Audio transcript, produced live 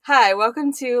Hi,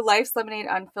 welcome to Life's Lemonade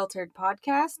Unfiltered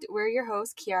podcast. We're your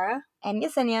hosts, Kiara and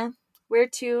Yessenia. We're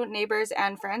two neighbors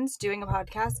and friends doing a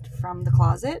podcast from the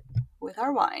closet with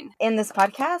our wine. In this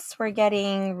podcast, we're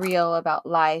getting real about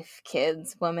life,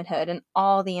 kids, womanhood, and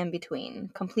all the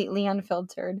in-between, completely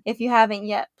unfiltered. If you haven't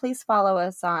yet, please follow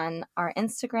us on our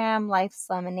Instagram,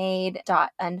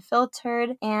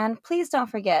 lifeslemonade.unfiltered, and please don't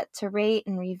forget to rate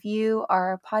and review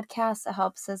our podcast. It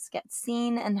helps us get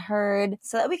seen and heard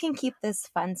so that we can keep this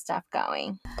fun stuff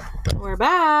going. We're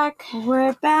back,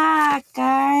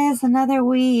 guys. Another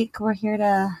week. We're here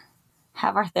to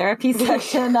have our therapy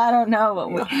session. I don't know, but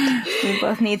we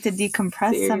both need to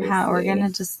decompress. Seriously. Somehow. We're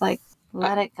gonna just let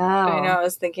it go. I know. I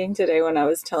was thinking today when I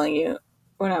was telling you,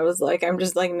 when I was like, I'm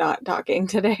just like not talking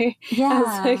today. Yeah. I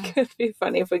was like, it'd be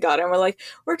funny if we got it and we're like,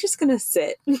 we're just gonna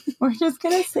sit. We're just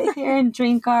gonna sit here and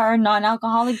drink our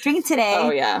non-alcoholic drink today.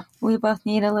 Oh yeah. We both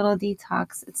need a little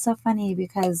detox. It's so funny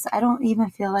because I don't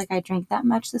even feel like I drank that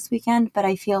much this weekend, but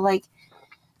I feel like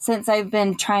since I've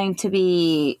been trying to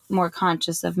be more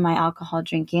conscious of my alcohol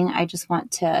drinking, I just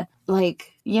want to, I need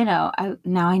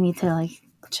to,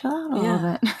 chill out a little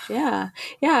bit. Yeah.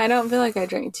 Yeah, I don't feel like I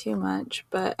drank too much,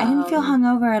 but... I didn't feel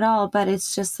hungover at all, but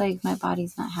it's just, my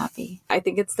body's not happy. I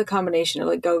think it's the combination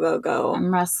of, go, go, go.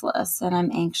 I'm restless, and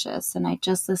I'm anxious, and I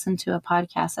just listened to a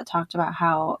podcast that talked about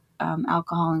how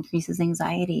alcohol increases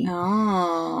anxiety.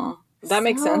 Oh... That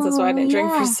makes sense. That's why I didn't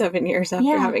drink for 7 years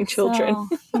after having children.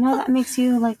 So, that makes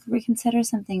you, reconsider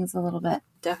some things a little bit.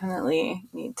 Definitely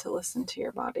need to listen to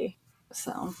your body.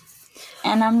 So.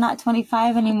 And I'm not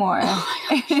 25 anymore.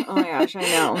 Oh my gosh, I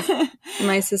know.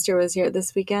 My sister was here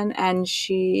this weekend, and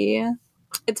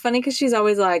it's funny because she's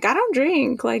always like, I don't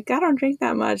drink. I don't drink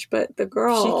that much. But the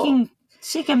girl...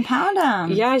 She can pound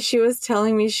them. Yeah, she was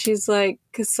telling me, she's like,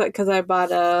 because I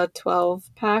bought a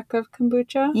 12-pack of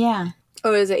kombucha. Yeah.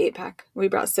 Oh, it was an 8-pack. We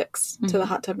brought 6 to the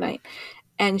hot tub night.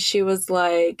 And she was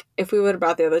like, if we would have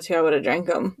brought the other 2, I would have drank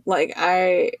them.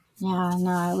 Yeah,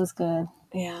 no, it was good.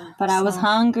 Yeah. But I was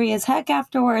hungry as heck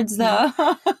afterwards, though.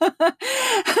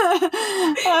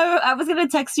 I was going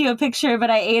to text you a picture, but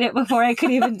I ate it before I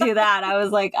could even do that. I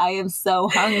was like, I am so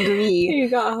hungry. You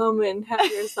got home and had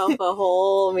yourself a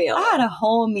whole meal. I had a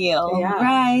whole meal. Yeah.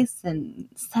 Rice and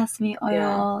sesame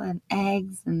oil and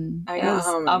eggs. And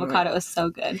avocado. It was so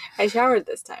good. I showered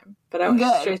this time, but I went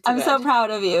straight to bed. I'm so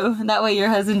proud of you. That way your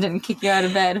husband didn't kick you out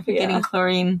of bed for getting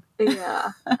chlorine.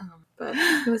 Yeah. But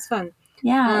it was fun.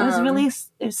 Yeah, it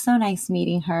was so nice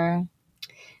meeting her.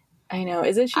 I know.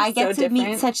 Isn't she so different? I get to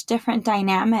meet such different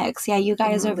dynamics. Yeah, you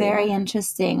guys are very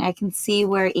interesting. I can see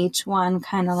where each one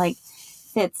kind of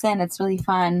fits in. It's really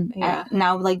fun. Yeah.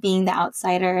 Now being the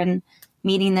outsider and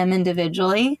meeting them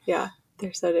individually. Yeah,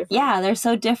 they're so different. Yeah, they're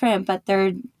so different, but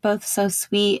they're both so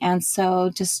sweet and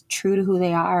so just true to who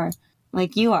they are.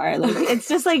 Like you are. It's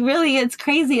just really, it's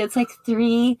crazy. It's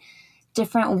 3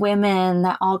 different women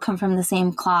that all come from the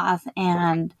same cloth,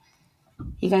 and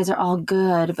you guys are all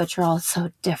good, but you're all so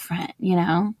different, We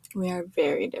are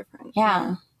very different.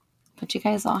 Yeah. But you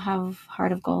guys all have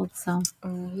heart of gold, so.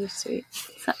 Oh, you're sweet.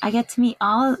 So I get to meet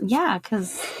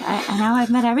because I know I've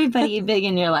met everybody big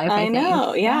in your life, I think.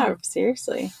 Know, yeah,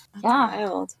 seriously. That's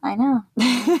wild. I know.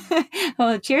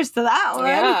 Well, cheers to that one.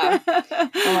 Yeah.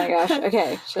 Oh my gosh.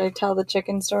 Okay, should I tell the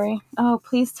chicken story? Oh,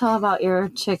 please tell about your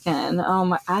chicken. Oh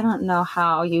my, I don't know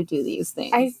how you do these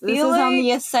things. This is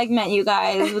only a segment, you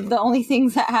guys, with the only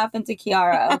things that happen to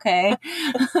Kiara, okay?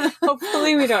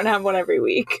 Hopefully we don't have one every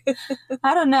week.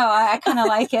 I don't know. I kind of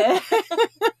like it.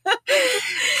 Because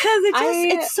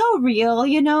it's so real,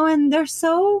 and they're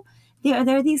so...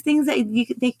 There are these things that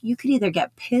you could either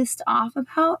get pissed off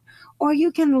about, or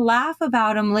you can laugh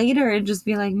about them later and just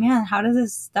be like, man, how does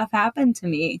this stuff happen to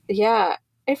me? Yeah,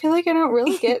 I feel like I don't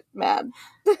really get mad.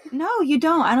 No, you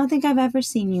don't. I don't think I've ever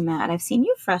seen you mad. I've seen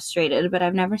you frustrated, but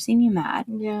I've never seen you mad.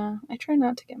 Yeah, I try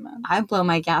not to get mad. I blow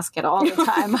my gasket all the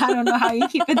time. I don't know how you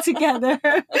keep it together.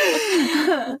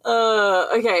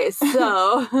 Okay,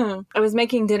 so I was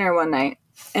making dinner one night,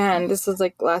 and this was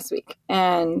last week,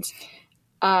 and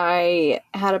I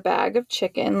had a bag of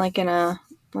chicken, in a,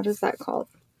 what is that called?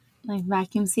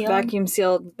 Vacuum sealed? Vacuum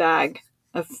sealed bag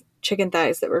of chicken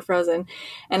thighs that were frozen.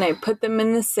 And I put them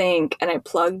in the sink, and I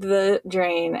plugged the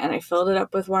drain, and I filled it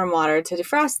up with warm water to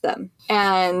defrost them.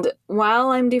 And while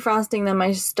I'm defrosting them,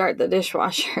 I start the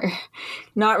dishwasher,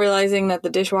 not realizing that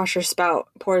the dishwasher spout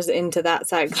pours into that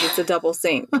side because it's a double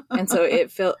sink. And so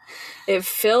it filled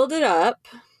it up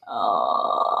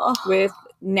with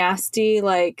nasty,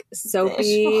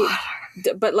 soapy,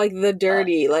 but the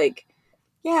dirty,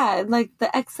 yeah,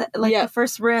 the exit, the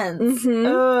first rinse.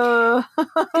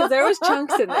 Because there was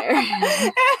chunks in there.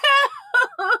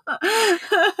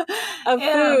 of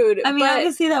food. I mean,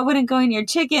 obviously that wouldn't go in your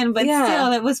chicken, but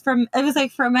still, it was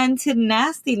like fermented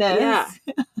nastiness. Yeah.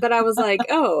 But I was like,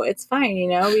 oh, it's fine, you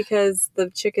know, because the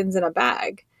chicken's in a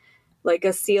bag, like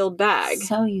a sealed bag.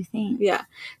 So you think? Yeah.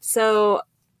 So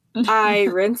I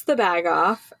rinse the bag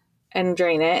off and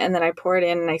drain it, and then I pour it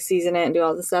in and I season it and do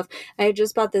all this stuff. I had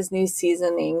just bought this new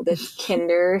seasoning, the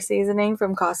Kinder seasoning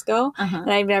from Costco, and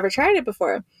I've never tried it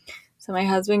before. So my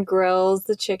husband grills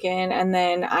the chicken, and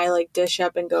then I like dish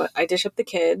up the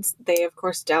kids. They of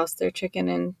course douse their chicken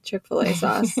in Chick-fil-A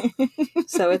sauce.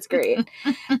 So it's great.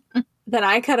 Then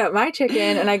I cut up my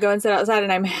chicken and I go and sit outside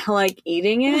and I'm like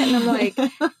eating it, and I'm like,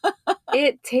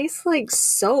 it tastes like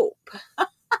soap.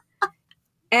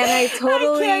 And I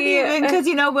totally can't even, because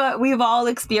you know what, we've all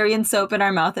experienced soap in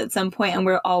our mouth at some point, and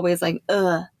we're always like,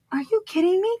 ugh. Are you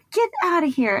kidding me? Get out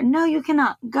of here. No, you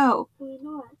cannot. Go. Why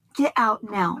not? Get out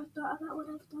now. I thought about what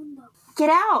I've done though. Get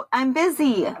out. I'm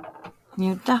busy.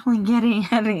 You're definitely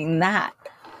getting that.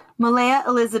 Malaya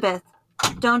Elizabeth,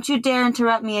 don't you dare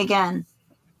interrupt me again.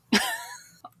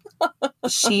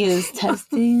 She is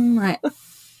testing my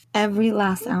every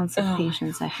last ounce of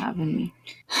patience I have in me.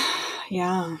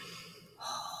 Yeah.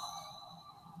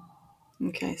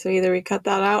 Okay, so either we cut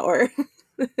that out or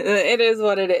it is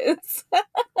what it is.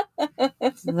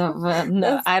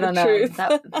 No, I don't know. Truth.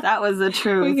 That was the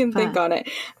truth. We can think on it.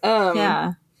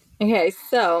 Yeah. Okay,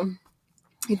 so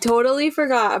I totally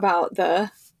forgot about the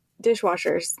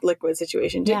dishwasher's liquid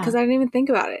situation because I didn't even think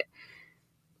about it.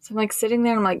 So I'm like sitting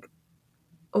there and I'm like,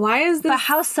 why is this? But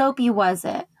how soapy was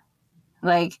it?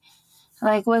 Like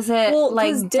was it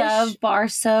like Dove bar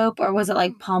soap, or was it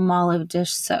like Palmolive dish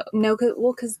soap? No,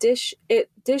 because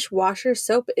dishwasher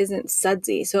soap isn't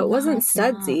sudsy, so it wasn't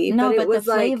sudsy. No, but it was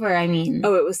the flavor, like, I mean.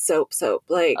 Oh, it was soap.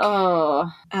 Like,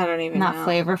 I don't even know. Not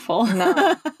flavorful.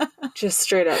 No, just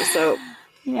straight up soap.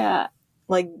 Yeah.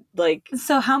 Like.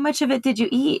 So how much of it did you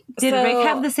eat? Did Rick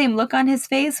have the same look on his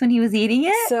face when he was eating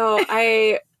it? So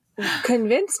I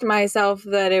convinced myself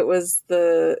that it was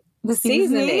the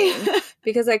seasoning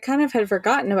because I kind of had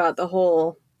forgotten about the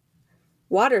whole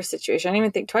water situation. I didn't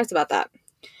even think twice about that.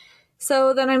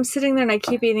 So then I'm sitting there and I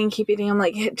keep eating. I'm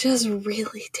like, it just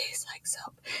really tastes like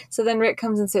soap. So then Rick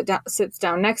comes and sits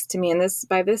down next to me. And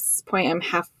by this point, I'm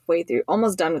halfway through,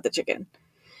 almost done with the chicken.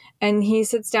 And he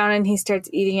sits down and he starts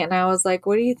eating it. And I was like,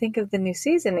 what do you think of the new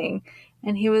seasoning?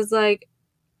 And he was like,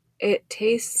 it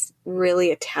tastes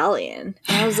really Italian.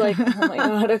 And I was like, oh my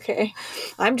God, okay.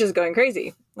 I'm just going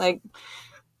crazy. Like,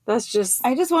 that's just...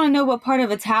 I just want to know what part of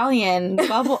Italian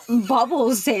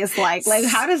bubbles taste like. Like,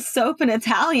 how does soap and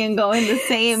Italian go in the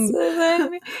same... So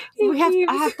then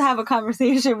I have to have a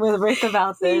conversation with Rick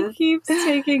about this. He keeps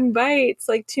taking bites,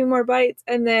 like 2 more bites.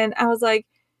 And then I was like,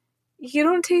 you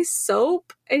don't taste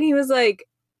soap? And he was like,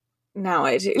 now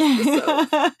I taste the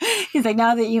soap. He's like,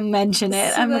 now that you mention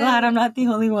it, I'm glad I'm not the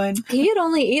only one. He had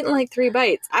only eaten like 3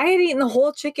 bites. I had eaten the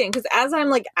whole chicken because as I'm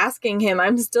like asking him,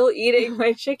 I'm still eating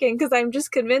my chicken because I'm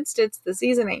just convinced it's the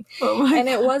seasoning. And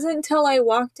it wasn't until I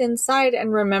walked inside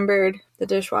and remembered the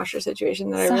dishwasher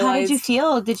situation that I realized. So how did you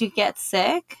feel? Did you get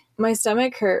sick? My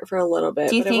stomach hurt for a little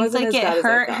bit. Do you but think it wasn't like as it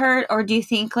bad hurt, or do you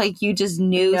think like you just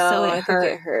knew so it hurt? I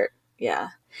think it hurt. Yeah.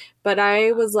 But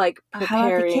I was like preparing. How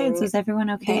are the kids? Was everyone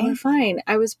okay? They were fine.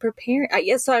 I was preparing.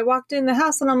 So I walked in the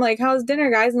house and I'm like, how's dinner,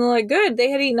 guys? And they're like, good.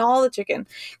 They had eaten all the chicken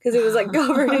because it was like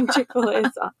covered in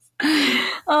Chick-fil-A sauce.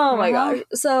 Oh my gosh.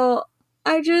 So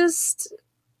I just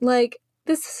like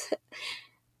this.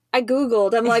 I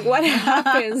Googled. I'm like, what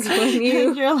happens when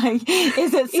You're like,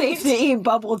 is it safe to eat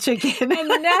bubble chicken? And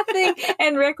nothing.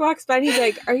 And Rick walks by and he's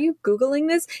like, are you Googling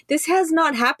this? This has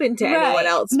not happened to anyone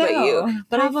else but you.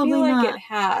 But I feel like it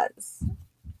has.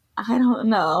 I don't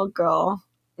know, girl.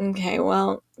 Okay,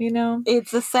 well, you know.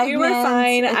 It's a segment. You were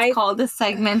fine. It's called a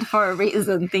segment for a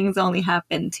reason. Things only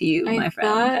happen to you, my friend.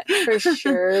 I thought for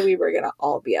sure we were going to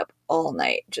all be up all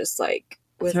night, just like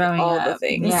with throwing all up. The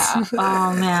things. Yeah.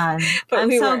 Oh man. But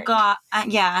I'm so glad.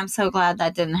 I'm so glad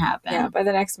that didn't happen. Yeah. By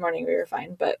the next morning we were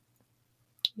fine. But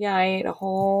yeah, I ate a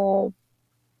whole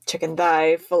chicken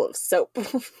thigh full of soap.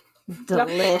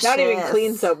 Delicious. Not even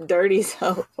clean soap, dirty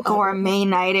soap. Gourmet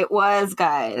night it was,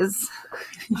 guys.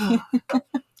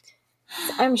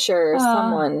 I'm sure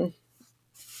someone.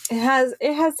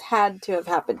 It has had to have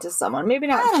happened to someone. Maybe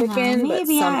not chicken, but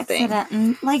something.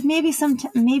 Accident. Like maybe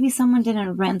someone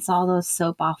didn't rinse all those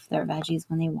soap off their veggies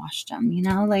when they washed them. You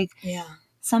know, like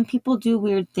some people do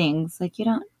weird things. Like you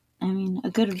don't. I mean, a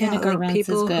good vinegar rinse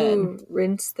is good. Who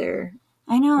rinse their.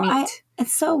 I know. Meat.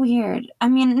 It's so weird. I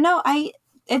mean, no,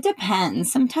 It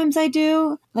depends. Sometimes I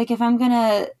do. Like if I'm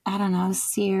gonna, I don't know,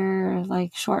 sear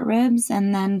like short ribs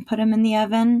and then put them in the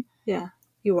oven. Yeah.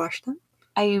 You wash them?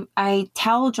 I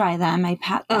towel dry them. I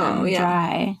pat them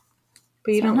dry.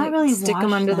 But you don't not really stick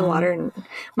them under the water. And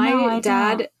my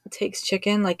dad takes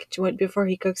chicken before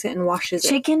he cooks it and washes it.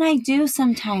 Chicken I do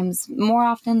sometimes, more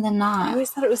often than not. I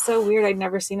always thought it was so weird. I'd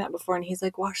never seen that before. And he's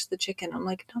like, wash the chicken. I'm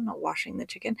like, I'm not washing the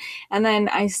chicken. And then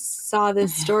I saw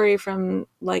this story from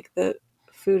like the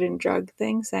Food and Drug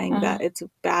thing saying that it's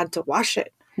bad to wash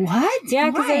it. What?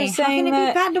 Yeah, because they're saying How can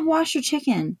it be bad to wash your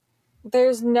chicken?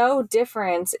 There's no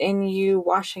difference in you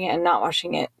washing it and not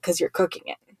washing it because you're cooking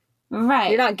it. Right.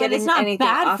 You're not getting anything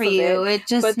bad off for of you. it.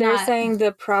 But they're saying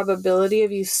the probability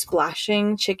of you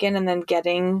splashing chicken and then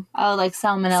getting like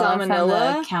salmonella from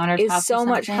the countertop is so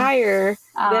much higher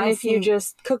than if you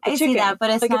just cook the chicken. I see that, but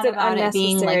it's not about it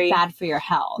being like bad for your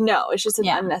health. No, it's just an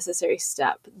unnecessary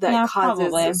step that causes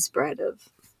the spread of.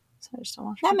 So I just don't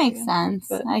wash that makes sense,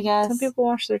 but I guess. Some people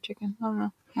wash their chicken. I don't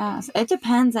know. Yes, it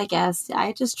depends, I guess.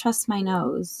 I just trust my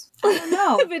nose. I don't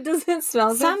know. If it doesn't smell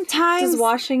good, sometimes does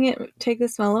washing it take the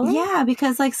smell away? Yeah,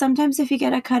 because like sometimes if you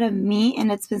get a cut of meat and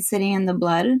it's been sitting in the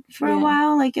blood for a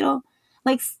while, like it'll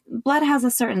blood has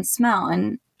a certain smell,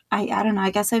 and I don't know.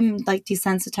 I guess I'm like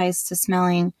desensitized to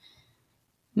smelling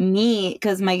meat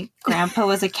because my grandpa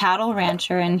was a cattle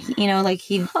rancher, and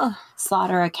he'd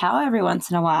slaughter a cow every once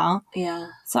in a while. Yeah.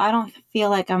 So I don't feel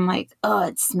like I'm like, oh,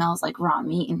 it smells like raw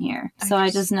meat in here. So I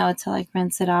just know to like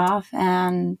rinse it off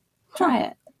and try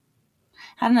it.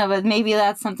 I don't know, but maybe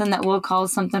that's something that we'll call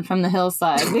something from the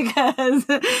hillside because,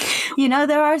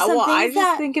 there are some things I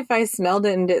just think if I smelled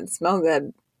it and didn't smell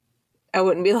good, I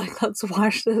wouldn't be like, let's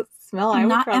wash the smell. I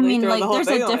would probably throw the whole there's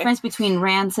thing a difference between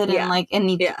rancid and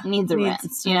it needs a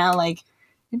rinse,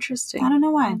 Interesting. I don't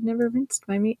know why. I've never rinsed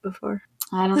my meat before.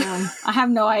 I don't know. I have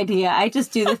no idea. I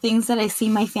just do the things that I see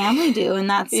my family do, and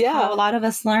that's how a lot of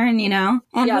us learn, And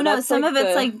who knows? Some of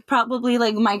it's like probably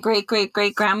like my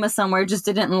great-great-great-grandma somewhere just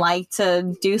didn't like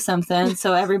to do something,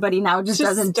 so everybody now just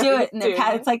doesn't do it. And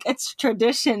it's like it's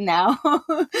tradition now.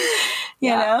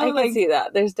 you know? I can see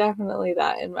that. There's definitely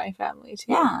that in my family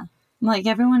too. Yeah. Like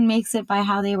everyone makes it by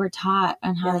how they were taught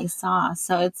and how they saw.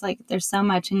 So it's like there's so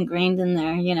much ingrained in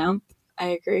there, I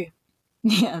agree.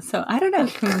 Yeah, so I don't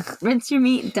know. Rinse your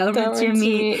meat, don't rinse your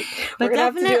meat. But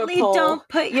definitely don't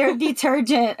put your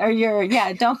detergent or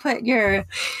don't put your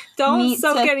don't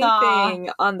soak anything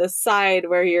on the side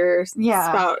where your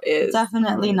spout is.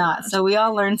 Definitely not. So we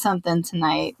all learned something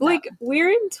tonight. Like, we're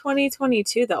in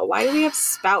 2022 though. Why do we have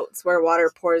spouts where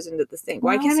water pours into the sink?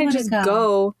 Why can't it just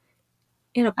go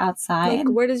outside? Like,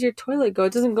 where does your toilet go?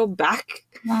 It doesn't go back.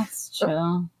 That's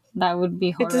true. That would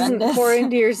be horrendous. It doesn't pour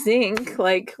into your sink.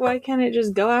 Like, why can't it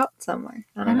just go out somewhere?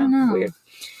 I don't know. Weird.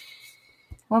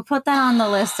 We'll put that on the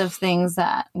list of things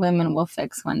that women will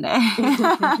fix one day.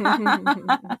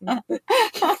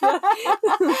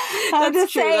 That's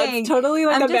true. Saying. That's totally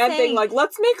like a bad thing. Like,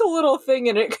 let's make a little thing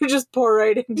and it could just pour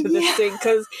right into the sink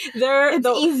because it's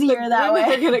easier that way.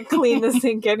 They're going to clean the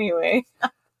sink anyway.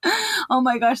 Oh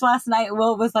my gosh, last night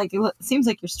Will was like, it seems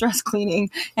like you're stress cleaning,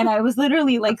 and I was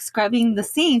literally like scrubbing the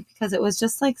sink because it was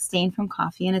just like stained from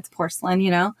coffee and it's porcelain,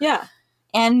 Yeah.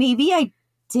 And maybe I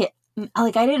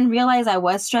didn't realize I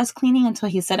was stress cleaning until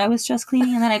he said I was stress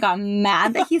cleaning, and then I got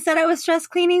mad that he said I was stress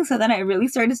cleaning, so then I really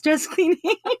started stress cleaning.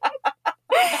 It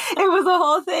was a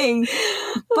whole thing,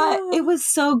 but it was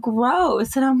so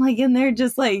gross, and I'm like in there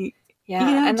just like,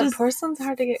 and the porcelain's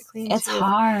hard to get clean. It's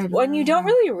hard. When you don't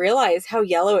really realize how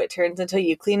yellow it turns until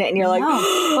you clean it, and you're like,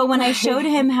 but when I showed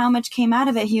him how much came out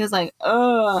of it, he was like,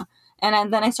 ugh.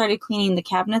 And then I started cleaning the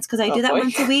cabinets because I do that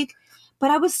once a week.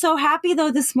 But I was so happy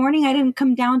though this morning I didn't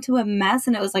come down to a mess,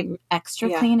 and it was like extra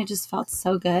clean. It just felt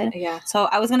so good. Yeah. So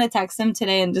I was gonna text him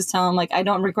today and just tell him like I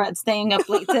don't regret staying up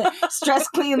late to stress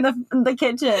clean the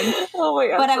kitchen. Oh my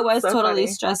gosh. But I was totally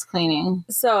stress cleaning.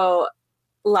 So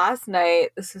last night,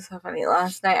 this is so funny.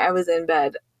 Last night I was in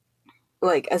bed,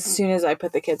 like as soon as I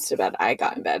put the kids to bed, I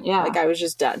got in bed. Yeah. Like I was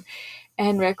just done.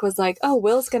 And Rick was like, oh,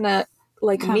 Will's gonna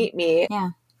like meet me. Yeah.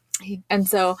 And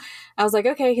so I was like,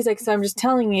 okay. He's like, so I'm just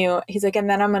telling you. He's like, and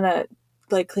then I'm gonna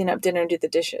like clean up dinner and do the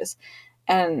dishes.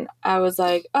 And I was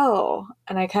like, oh.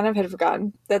 And I kind of had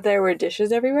forgotten that there were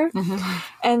dishes everywhere. Mm-hmm.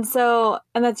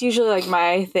 And that's usually like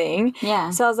my thing.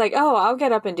 Yeah. So I was like, oh, I'll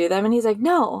get up and do them. And he's like,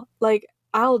 no, like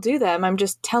I'll do them. I'm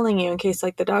just telling you in case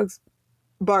like the dogs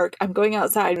bark. I'm going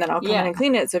outside and then I'll come in and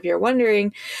clean it. So if you're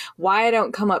wondering why I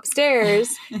don't come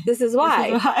upstairs, this is why.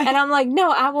 And I'm like,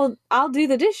 no, I'll do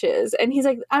the dishes. And he's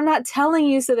like, I'm not telling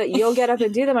you so that you'll get up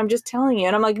and do them. I'm just telling you.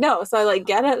 And I'm like, no. So I like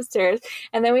get upstairs,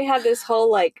 and then we had this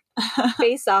whole like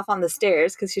face off on the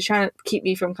stairs because he's trying to keep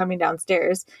me from coming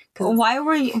downstairs. Why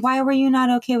were you not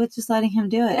okay with just letting him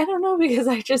do it? I don't know, because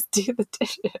I just do the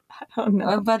dishes. I don't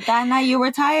know. But that night you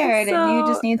were tired and you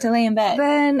just need to lay in bed.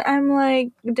 Then I'm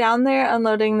like down there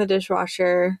unloading the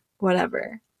dishwasher,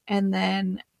 whatever. And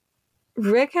then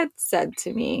Rick had said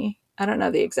to me, I don't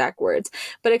know the exact words,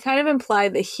 but it kind of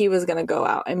implied that he was going to go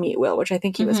out and meet Will, which I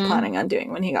think he was planning on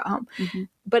doing when he got home.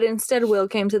 But instead, Will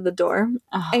came to the door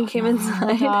and came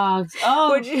inside. The dogs.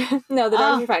 Oh. No, the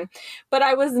dogs were fine. But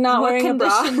I was not wearing a bra.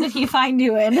 What condition did he find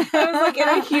you in? I was like in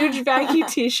a huge baggy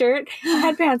t-shirt. I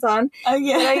had pants on. But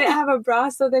I didn't have a bra.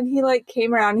 So then he like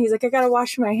came around. And he's like, I got to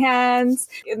wash my hands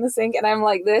in the sink. And I'm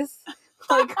like this.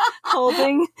 Like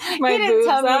holding my boobs didn't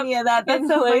tell me up any of that. That's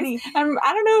so funny. I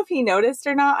don't know if he noticed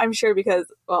or not. I'm sure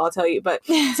because, well, I'll tell you. But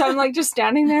so I'm like just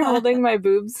standing there holding my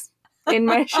boobs in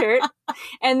my shirt,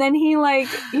 and then he like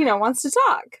wants to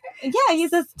talk. Yeah,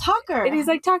 he's a talker, and he's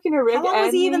like talking to Rick. How long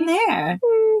was he even there?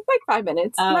 Like 5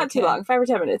 minutes, not too long, 5 or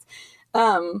 10 minutes.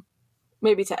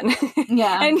 Maybe 10.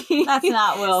 Yeah, and that's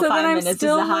not Will. So 5 then I'm minutes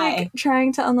still is a high. like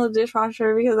trying to unload the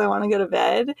dishwasher because I want to go to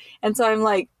bed, and so I'm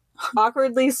like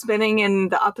awkwardly spinning in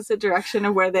the opposite direction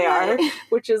of where they are,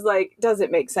 which is like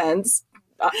doesn't make sense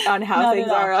on how things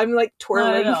are. I'm like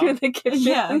twirling through the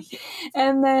kitchen,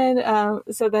 and then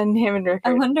so then him and Rick.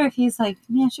 I wonder if he's like,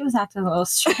 man, she was acting a little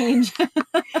strange. So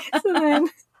then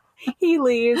he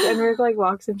leaves, and Rick like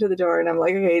walks him to the door, and I'm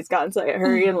like, okay, he's gotten, so I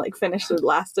hurry and like finish the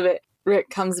last of it.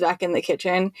 Rick comes back in the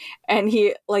kitchen, and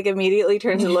he like immediately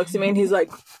turns and looks at me, and he's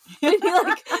like, and he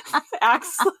like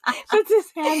acts, puts his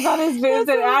hands on his boobs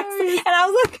and acts, and I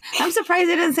was like, I'm surprised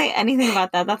he didn't say anything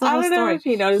about that. That's the whole story. I don't know if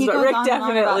he noticed, but Rick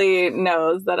definitely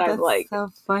knows that I'm like, so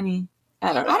funny.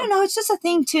 I don't know. It's just a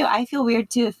thing too. I feel weird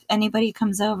too if anybody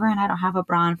comes over and I don't have a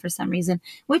bra on for some reason,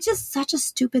 which is such a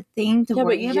stupid thing to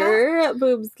worry about. Your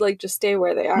boobs like just stay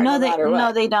where they are. No,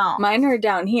 they don't. Mine are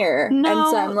down here. No, and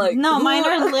so I'm like, no, mine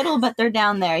are little, but they're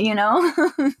down there.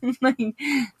 Like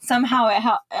somehow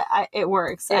it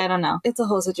works. I don't know. It's a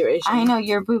whole situation. I know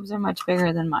your boobs are much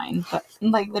bigger than mine, but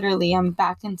like literally, I'm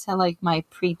back into like my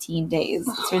preteen days.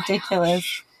 It's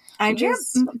ridiculous. Your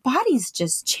bodies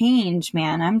just change,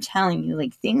 man. I'm telling you,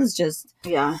 like things just.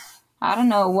 Yeah. I don't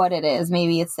know what it is.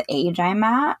 Maybe it's the age I'm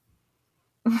at,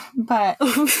 but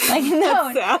like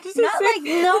no, not like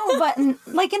no, but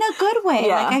like in a good way.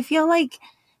 Yeah. Like I feel like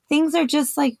things are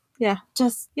just like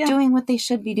doing what they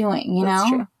should be doing. You know?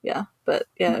 True. Yeah. But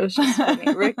yeah, it was just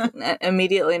funny. Rick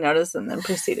immediately noticed and then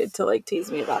proceeded to like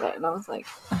tease me about it, and I was like,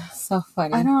 so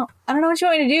funny. I don't know what you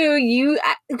want me to do.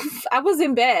 I was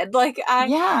in bed. Like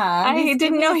I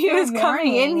didn't know he was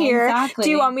coming in here. Exactly. Do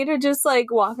you want me to just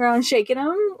like walk around shaking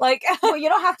him? Like, well, you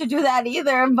don't have to do that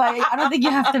either, but I don't think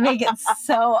you have to make it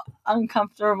so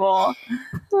uncomfortable.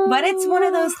 But it's one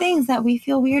of those things that we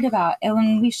feel weird about,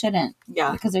 and we shouldn't.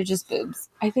 Yeah, because they're just boobs.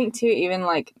 I think too, even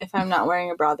like if I'm not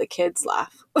wearing a bra, the kids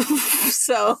laugh.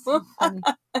 So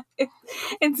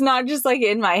it's not just like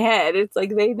in my head. It's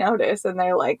like they notice and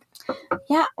they're like,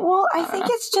 yeah. Well, I think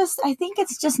it's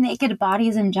just naked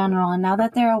bodies in general. And now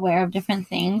that they're aware of different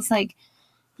things, like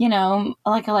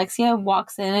like Alexia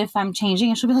walks in if I'm changing,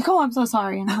 and she'll be like, "Oh, I'm so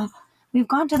sorry," and I'm like, "We've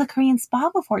gone to the Korean spa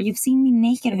before. You've seen me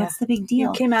naked. What's the big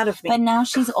deal?" You came out of me. But now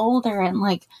she's older and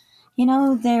like,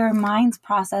 their minds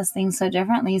process things so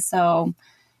differently. So.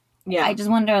 Yeah, I just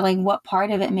wonder, like, what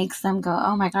part of it makes them go,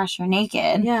 "Oh my gosh, you're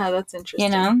naked." Yeah, that's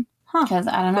interesting. Because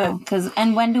I don't know.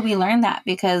 And when do we learn that?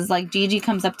 Because like Gigi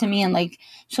comes up to me and like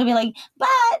she'll be like,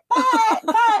 butt,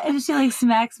 and she like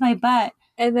smacks my butt.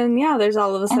 And then there's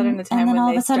all of a sudden a time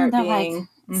when they start being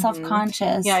like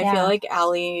self-conscious. Yeah, I feel like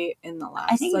Allie in the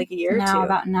last like a year or two, now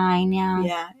about 9.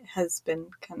 Yeah, has been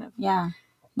kind of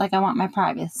like I want my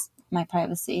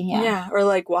privacy. Yeah, or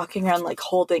like walking around like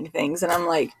holding things, and I'm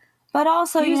like. But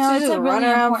also, it's a really run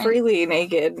around important, freely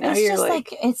naked. Now it's you're just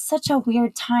like it's such a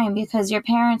weird time because your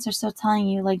parents are still telling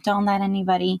you like don't let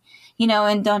anybody,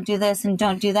 and don't do this and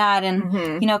don't do that, and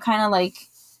kind of like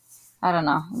I don't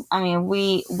know. I mean,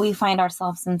 we find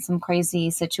ourselves in some crazy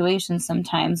situations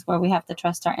sometimes where we have to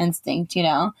trust our instinct,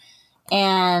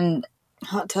 and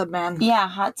Hot Tub Man. Yeah,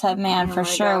 Hot Tub Man for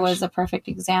sure was a perfect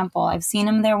example. I've seen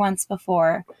him there once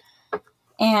before.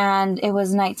 And it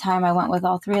was nighttime. I went with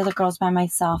all 3 of the girls by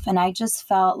myself. And I just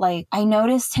felt like I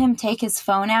noticed him take his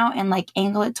phone out and like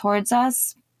angle it towards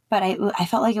us. But I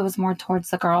felt like it was more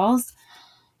towards the girls.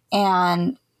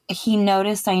 And he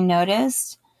noticed, I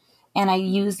noticed. And I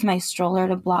used my stroller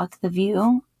to block the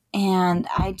view. And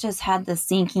I just had this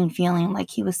sinking feeling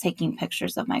like he was taking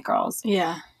pictures of my girls.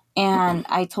 Yeah. And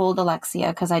I told Alexia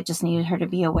because I just needed her to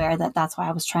be aware that that's why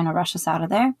I was trying to rush us out of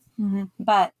there. Mm-hmm.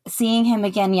 But seeing him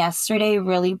again yesterday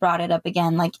really brought it up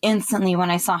again. Like instantly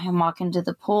when I saw him walk into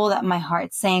the pool, that my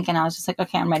heart sank and I was just like,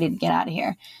 okay, I'm ready to get out of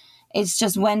here. It's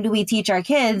just, when do we teach our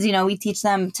kids? You know, we teach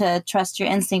them to trust your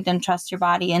instinct and trust your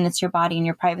body, and it's your body and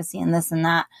your privacy and this and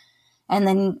that. And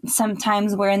then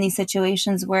sometimes we're in these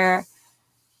situations where,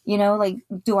 you know, like,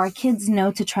 do our kids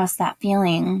know to trust that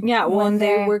feeling? Yeah, when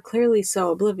they were clearly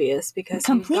so oblivious because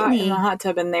completely he got in the hot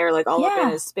tub and they were like all up in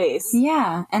his space.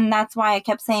 Yeah, and that's why I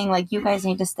kept saying, like, you guys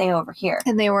need to stay over here.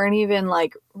 And they weren't even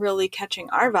like really catching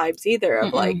our vibes either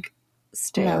of like,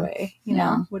 stay away, you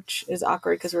know, which is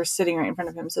awkward because we're sitting right in front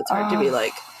of him, so it's hard to be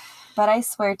like. But I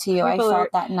swear to you, I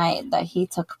felt that night that he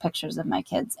took pictures of my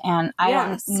kids. And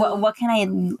I don't, what can I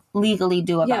legally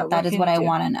do about that is what I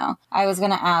want to know. I was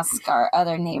going to ask our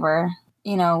other neighbor,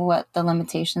 you know, what the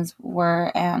limitations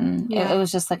were. And it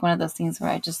was just like one of those things where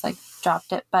I just like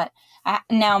dropped it. But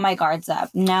now my guard's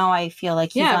up. Now I feel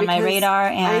like he's on my radar.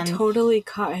 And I totally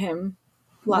caught him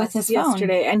with his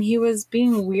yesterday. And he was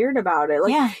being weird about it.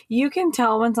 Like, you can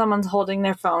tell when someone's holding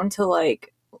their phone to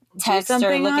like, text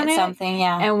or look at something,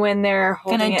 and when they're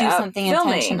gonna do something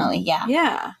intentionally,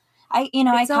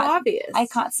 obvious. I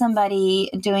caught somebody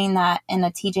doing that in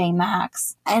a TJ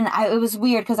Maxx, and it was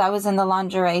weird because I was in the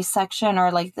lingerie section,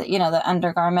 or like the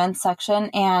undergarments section,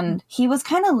 and he was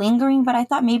kind of lingering, but I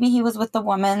thought maybe he was with the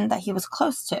woman that he was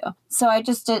close to, so I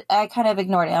kind of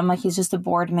ignored it. I'm like, he's just a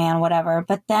bored man, whatever.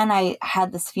 But then I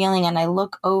had this feeling, and I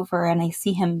look over and I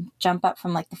see him jump up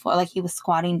from like the floor, like he was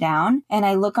squatting down, and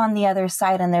I look on the other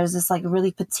side, and there's this like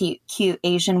really petite, cute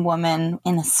Asian woman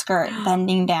in a skirt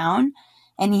bending down,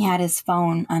 and he had his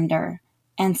phone under.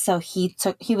 And so he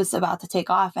was about to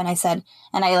take off, and I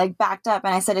like backed up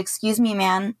and I said, "Excuse me,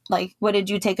 man, like, what did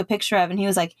you take a picture of?" And he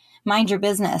was like, "Mind your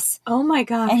business." Oh my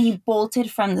gosh. And he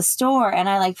bolted from the store, and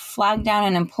I like flagged down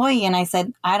an employee, and I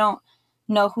said, "I don't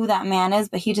know who that man is,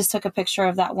 but he just took a picture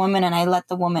of that woman." And I let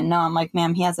the woman know. I'm like,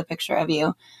 "Ma'am, he has a picture of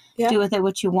you. Do with it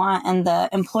what you want." And the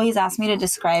employees asked me to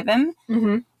describe him.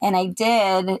 Mm-hmm. And I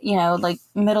did, like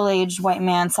middle-aged white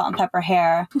man, salt and pepper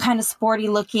hair, kind of sporty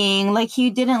looking. Like,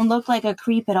 he didn't look like a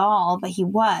creep at all, but he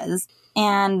was.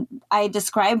 And I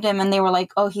described him, and they were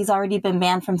like, "Oh, he's already been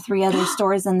banned from 3 other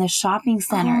stores in this shopping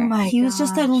center." Oh my He was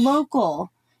just a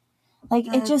local. Like,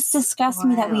 it just disgusts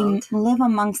me that we live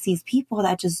amongst these people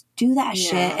that just do that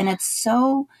shit. And it's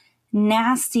so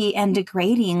nasty and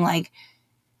degrading. Like,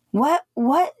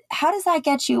 how does that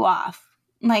get you off?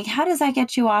 Like, how does that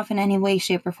get you off in any way,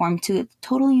 shape, or form to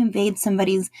totally invade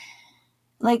somebody's,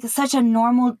 like, such a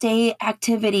normal day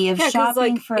activity of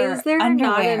shopping for underwear? Is there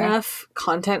not enough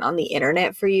content on the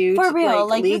internet for you? For real,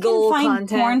 like legal you can find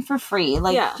content? Porn for free.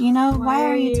 Like, why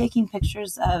are you taking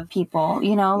pictures of people?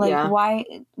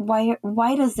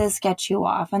 Why does this get you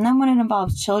off? And then when it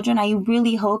involves children, I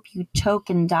really hope you choke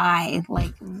and die,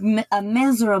 like a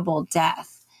miserable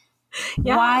death.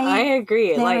 Yeah, I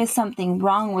agree. There is something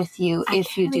wrong with you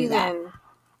if you do that.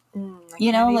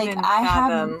 I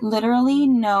have literally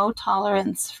no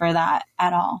tolerance for that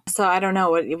at all. So I don't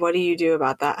know. What do you do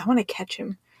about that? I want to catch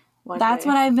him. That's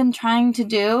what I've been trying to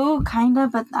do, kind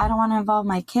of, but I don't want to involve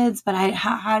my kids. But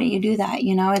how do you do that?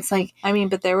 It's like... I mean,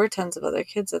 but there were tons of other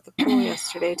kids at the pool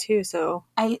yesterday, too, so...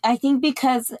 I think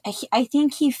because... I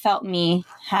think he felt me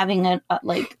having a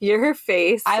like... Your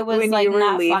face I was, when like, you were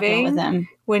not leaving, fucking with him.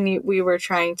 When we were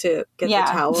trying to get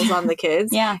the towels on the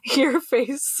kids. Your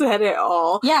face said it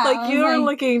all. Yeah. Like, you were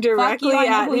looking directly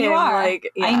at him. Like,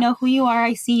 I know who you are.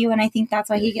 I see you. And I think that's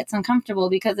why he gets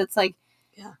uncomfortable, because it's like...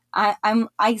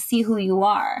 I see who you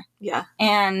are. Yeah.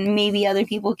 And maybe other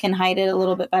people can hide it a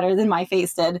little bit better than my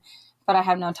face did, but I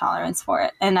have no tolerance for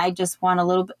it. And I just want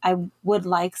I would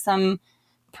like some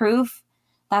proof.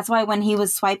 That's why when he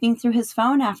was swiping through his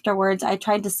phone afterwards, I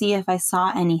tried to see if I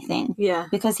saw anything. Yeah.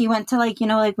 Because he went to like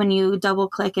when you double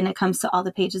click and it comes to all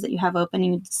the pages that you have open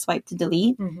and you swipe to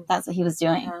delete. Mm-hmm. That's what he was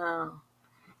doing. Oh.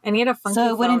 And he had a funky phone, so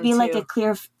it wouldn't be too. Like a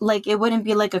clear, like it wouldn't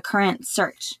be like a current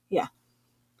search. Yeah.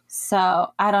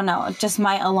 So I don't know. Just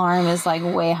my alarm is like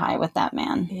way high with that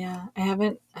man. Yeah, I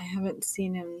haven't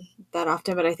seen him that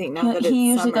often, but I think now that it's he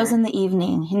usually summer. Goes in the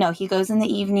evening. No, he goes in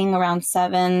the evening around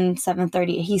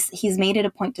 7:30. He's made it a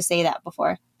point to say that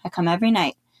before. I come every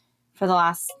night for the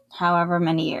last however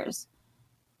many years.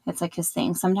 It's like his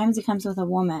thing. Sometimes he comes with a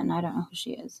woman. I don't know who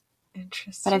she is.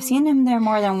 Interesting. But I've seen him there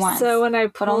more than once. So when I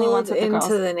pulled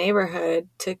into the neighborhood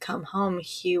to come home,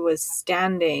 he was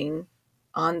standing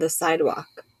on the sidewalk,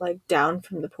 like down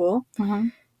from the pool. Mm-hmm.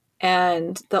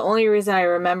 And the only reason I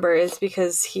remember is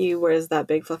because he wears that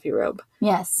big fluffy robe.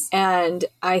 Yes. And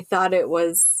I thought it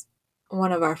was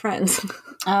one of our friends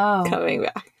Oh. coming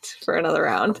back for another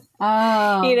round.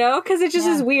 Oh. You know, because it just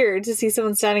is weird to see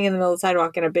someone standing in the middle of the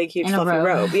sidewalk in a big, huge, fluffy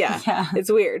robe. Yeah.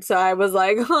 It's weird. So I was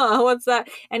like, what's that?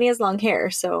 And he has long hair,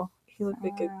 so he looked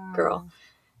like a girl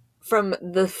from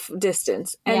the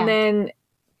distance. And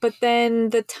but then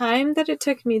the time that it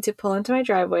took me to pull into my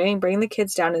driveway and bring the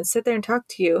kids down and sit there and talk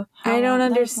to you, I don't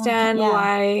understand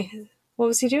why. What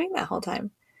was he doing that whole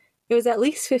time? It was at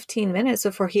least 15 minutes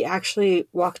before he actually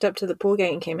walked up to the pool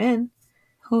gate and came in.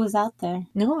 Who was out there?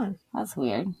 No one. That's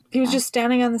weird. He was just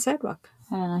standing on the sidewalk.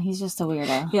 I don't know. He's just a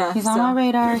weirdo. Yeah. He's on my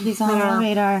radar. He's on my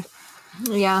radar.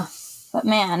 Yeah. But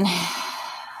man,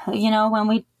 you know,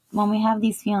 when we have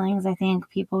these feelings, I think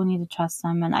people need to trust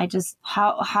them. And I just,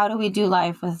 how do we do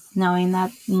life with knowing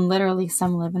that literally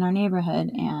some live in our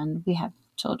neighborhood and we have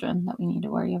children that we need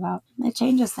to worry about? It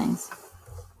changes things.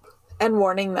 And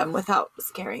warning them without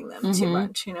scaring them too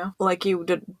much, you know? Like you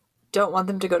don't want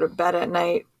them to go to bed at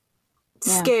night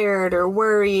scared or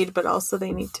worried, but also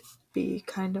they need to be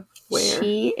kind of aware.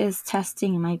 She is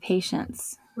testing my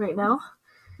patience. Right now?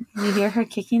 You hear her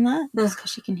kicking that? That's because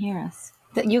she can hear us.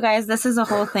 You guys, this is a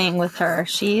whole thing with her.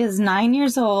 She is 9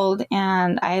 years old,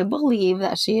 and I believe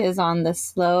that she is on the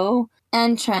slow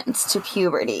entrance to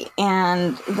puberty.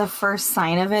 And the first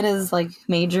sign of it is like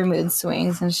major mood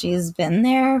swings, and she's been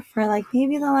there for like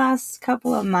maybe the last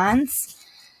couple of months.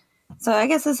 So I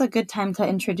guess it's a good time to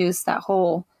introduce that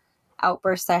whole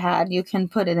outburst I had. You can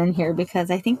put it in here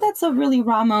because I think that's a really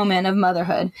raw moment of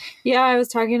motherhood. Yeah, I was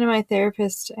talking to my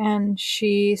therapist, and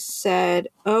she said,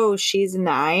 "Oh, she's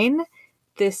 9.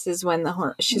 This is when the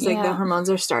hormones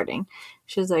are starting."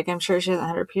 She's like, "I'm sure she hasn't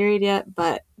had her period yet,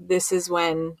 but this is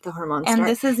when the hormones start." And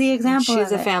this is the example.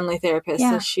 She's a family therapist,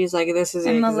 so she's like, "This is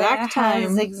the exact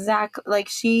time."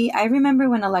 I remember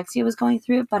when Alexia was going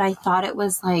through it, but I thought that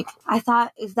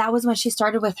was when she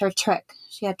started with her trick.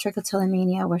 She had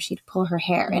trichotillomania where she'd pull her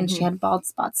hair and she had bald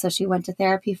spots, so she went to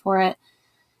therapy for it.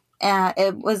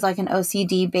 It was like an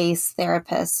OCD-based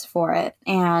therapist for it,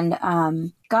 and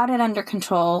got it under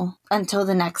control until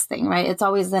the next thing, right? It's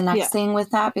always the next thing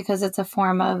with that because it's a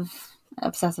form of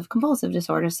obsessive-compulsive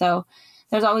disorder. So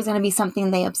there's always going to be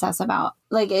something they obsess about.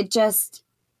 Like, it just...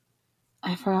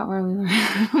 I forgot where we were.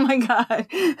 Oh, my God.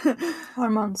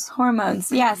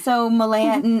 Hormones. Yeah, so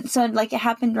Malaya... so, like, it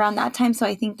happened around that time, so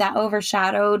I think that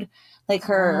overshadowed, like,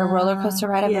 her roller coaster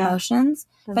ride of emotions.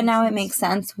 But now it makes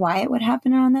sense why it would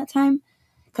happen around that time.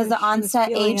 Because the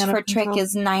onset age for trick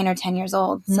is 9 or 10 years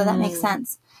old. So that makes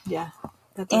sense. Yeah.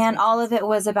 And all of it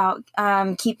was about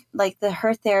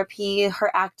her therapy,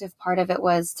 her active part of it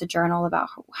was to journal about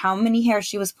how many hairs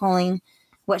she was pulling,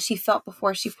 what she felt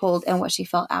before she pulled, and what she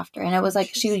felt after. And it was like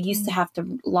she used to have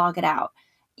to log it out.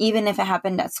 Even if it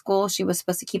happened at school, she was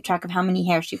supposed to keep track of how many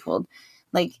hairs she pulled.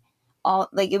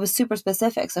 It was super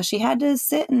specific. So she had to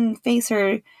sit and face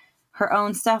her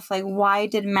own stuff. Like, why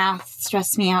did math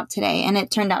stress me out today? And it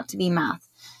turned out to be math.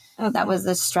 Okay. That was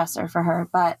the stressor for her.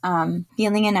 But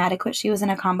feeling inadequate, she was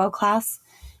in a combo class,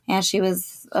 and she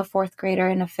was a fourth grader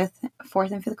in a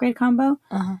fourth and fifth grade combo.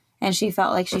 Uh-huh. And she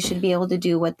felt like she should be able to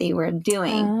do what they were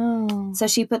doing. Oh. So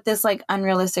she put this like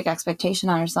unrealistic expectation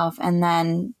on herself and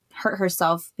then hurt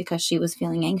herself because she was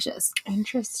feeling anxious.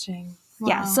 Interesting. Wow.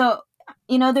 Yeah. So,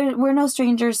 we're no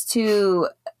strangers to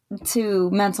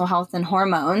mental health and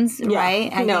hormones,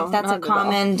 right? I think that's a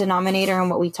common denominator in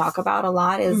what we talk about a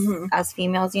lot is as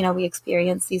females, we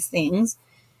experience these things.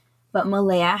 But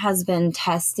Malaya has been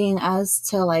testing us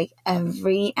to like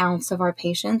every ounce of our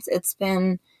patience. It's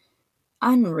been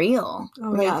unreal.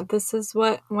 Oh, yeah. This is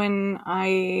when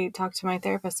I talked to my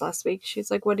therapist last week, she's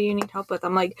like, "What do you need help with?"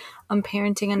 I'm like, "I'm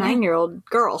parenting a 9-year-old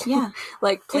girl." Yeah.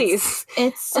 Like, please.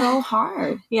 It's so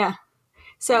hard. Yeah.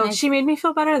 So she made me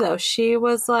feel better, though. She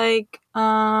was like,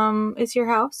 "It's your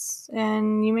house,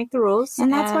 and you make the rules."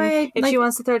 And that's why, if she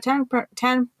wants to throw a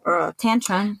tantrum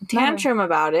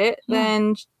about it,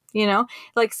 then,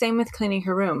 like same with cleaning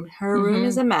her room. Her room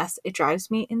is a mess. It drives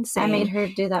me insane. I made her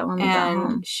do that when we got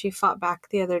home. And she fought back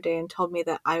the other day and told me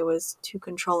that I was too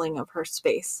controlling of her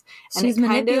space. And she's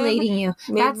manipulating you.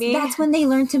 That's when they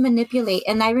learn to manipulate.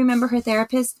 And I remember her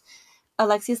therapist,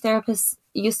 Alexia's therapist,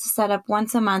 used to set up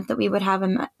once a month that we would have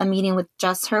a meeting with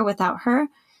just her without her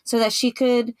so that she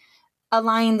could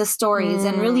align the stories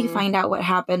and really find out what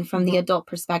happened from the adult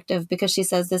perspective, because she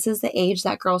says this is the age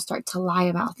that girls start to lie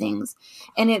about things.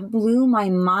 And it blew my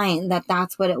mind that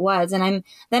that's what it was. And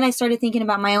then I started thinking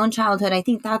about my own childhood. I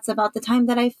think that's about the time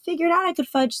that I figured out I could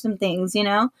fudge some things,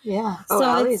 Yeah. So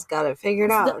Allie's got it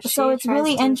figured out. So it's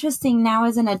really interesting now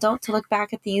as an adult to look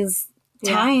back at these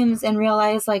times and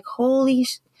realize like,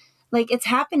 Like, it's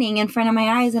happening in front of my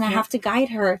eyes, and I have to guide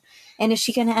her. And is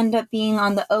she going to end up being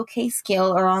on the okay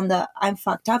scale, or on the I'm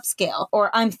fucked up scale, or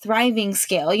I'm thriving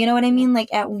scale? You know what I mean?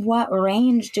 Like, at what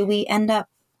range do we end up?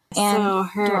 And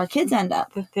do our kids end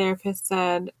up? The therapist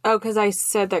said, because I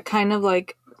said that kind of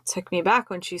like took me back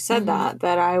when she said that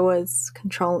I was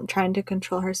trying to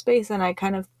control her space. And I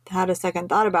kind of had a second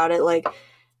thought about it. Like,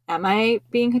 am I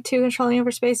being too controlling of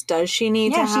her space? Does she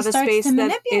need to have a space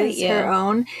that is her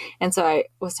own? And so I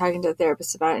was talking to the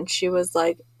therapist about it, and she was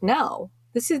like, no,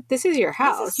 this is your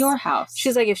house. This is your house.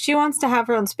 She's like, if she wants to have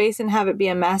her own space and have it be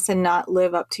a mess and not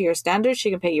live up to your standards, she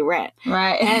can pay you rent.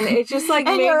 Right. And it just like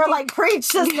and you're like, preach,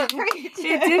 sister, preach. It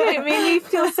did. It made me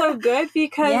feel so good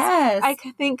because I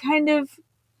think kind of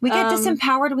we get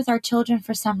disempowered with our children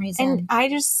for some reason. And I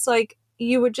just like,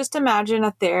 you would just imagine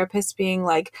a therapist being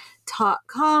like, talk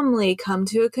calmly, come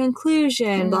to a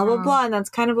conclusion, blah, blah, blah. And that's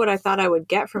kind of what I thought I would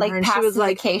get from her. And she was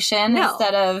like,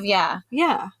 instead of,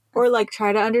 Yeah. Or like,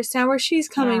 try to understand where she's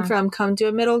coming from. Come to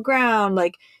a middle ground.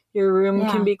 Like, your room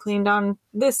can be cleaned on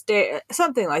this day.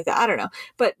 Something like that. I don't know.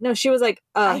 But no, she was like,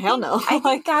 hell no. I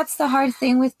think that's the hard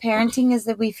thing with parenting, is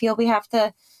that we feel we have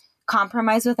to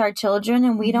compromise with our children,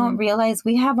 and we don't realize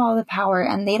we have all the power,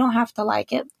 and they don't have to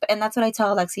like it. And that's what I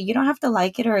tell Alexia. You don't have to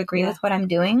like it or agree with what I'm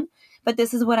doing, but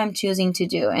this is what I'm choosing to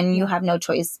do, and you have no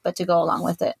choice but to go along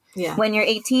with it. Yeah. When you're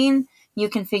 18, you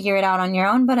can figure it out on your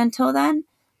own, but until then,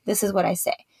 this is what I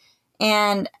say.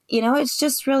 And, you know, it's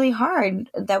just really hard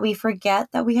that we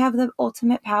forget that we have the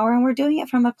ultimate power, and we're doing it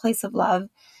from a place of love.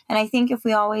 And I think if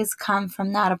we always come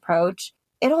from that approach,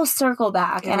 it'll circle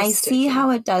back. And I see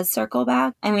how it does circle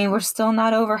back. I mean, we're still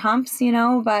not over humps, you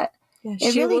know, but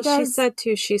it really does.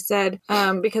 She said,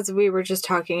 because we were just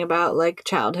talking about like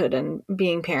childhood and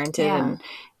being parented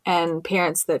and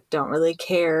parents that don't really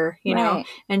care, you know,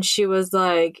 and she was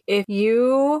like, if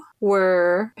you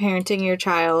were parenting your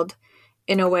child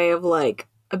in a way of like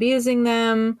abusing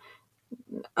them,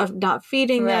 of not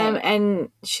feeding them. And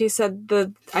she said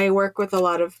that I work with a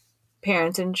lot of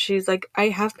parents, and she's like, I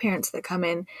have parents that come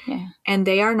in and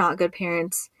they are not good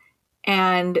parents,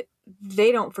 and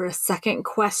they don't for a second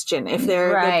question if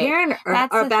they're a good parent or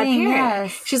a bad parent.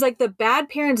 Yes. She's like, the bad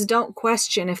parents don't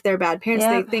question if they're bad parents.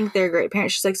 They think they're great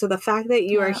parents. She's like, so the fact that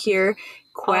you are here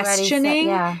questioning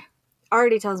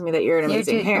already tells me that you're an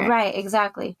amazing parent. Right,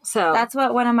 exactly. So that's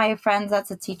what one of my friends that's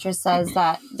a teacher says,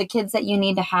 that the kids that you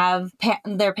need to have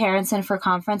their parents in for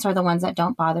conference are the ones that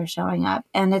don't bother showing up.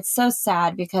 And it's so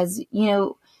sad because, you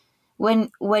know,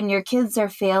 when your kids are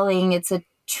failing, it's a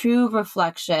true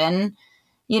reflection,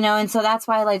 you know, and so that's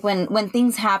why, like, when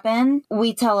things happen,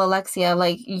 we tell Alexia,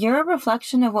 like, you're a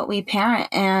reflection of what we parent,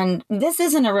 and this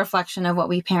isn't a reflection of what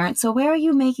we parent. So where are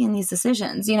you making these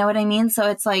decisions? You know what I mean? So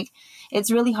it's like, it's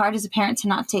really hard as a parent to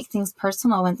not take things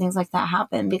personal when things like that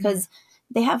happen, because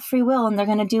they have free will and they're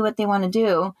going to do what they want to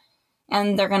do,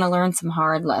 and they're going to learn some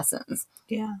hard lessons.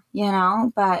 Yeah. You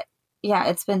know, but yeah,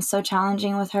 it's been so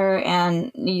challenging with her,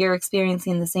 and you're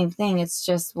experiencing the same thing. It's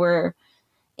just, we're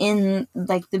in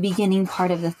like the beginning part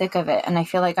of the thick of it, and I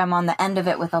feel like I'm on the end of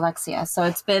it with Alexia. So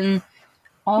it's been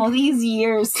all these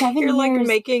years, 7 years. You're like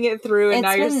making it through, and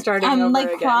now you're starting over I'm like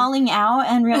again. crawling out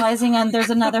and realizing there's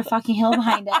another fucking hill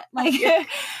behind it. Like,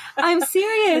 I'm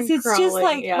serious. It's crawling, just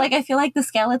like I feel like the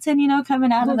skeleton, you know,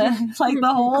 coming out of the like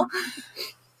the hole.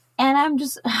 And I'm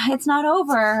just, it's not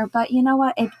over. But you know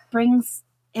what? It brings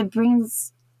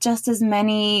just as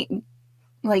many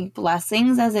like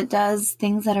blessings as it does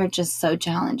things that are just so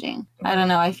challenging. I don't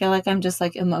know. I feel like I'm just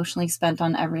like emotionally spent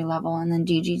on every level, and then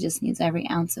Gigi just needs every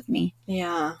ounce of me.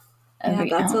 Yeah.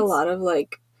 That's a lot of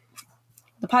like,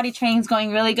 the potty training's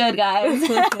going really good, guys.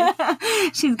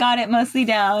 She's got it mostly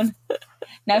down.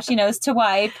 Now she knows to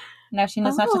wipe. Now she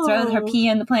knows not to throw her pee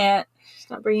in the plant. She's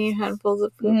not bringing handfuls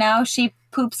of poop. Now she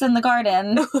poops in the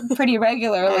garden pretty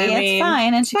regularly. It's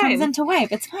fine. And she comes in to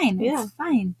wipe. It's fine. Yeah. It's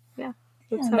fine. Yeah.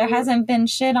 There hasn't been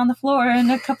shit on the floor in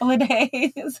a couple of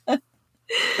days.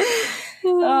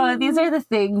 Oh, these are the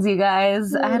things, you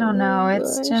guys. I don't know.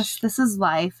 It's just, this is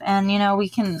life. And, you know, we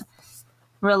can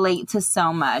relate to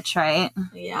so much, right?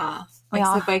 Yeah.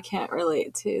 Except I can't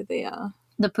relate to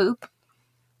the poop.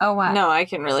 Oh, wow. No, I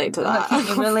can relate to that. What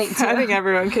can you relate to? I think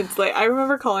everyone can relate. I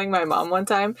remember calling my mom one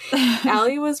time.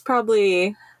 Allie was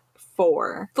probably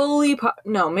 4.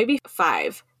 Maybe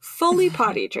 5. Fully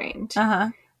potty trained.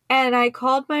 Uh-huh. And I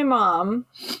called my mom,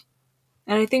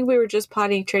 and I think we were just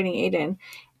potty training Aiden.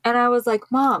 And I was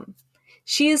like, Mom,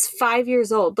 She is 5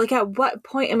 years old. Like, at what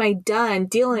point am I done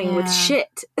dealing with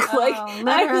shit? Like,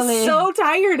 I'm so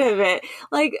tired of it.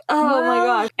 Like, oh my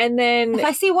gosh. And then if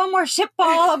I see one more shit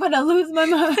ball, I'm going to lose my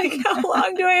mind. Like, how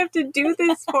long do I have to do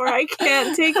this for? I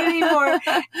can't take it anymore.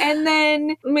 And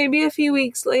then maybe a few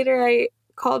weeks later, I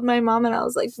called my mom and I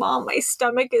was like, Mom, my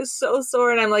stomach is so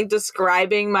sore. And I'm like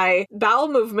describing my bowel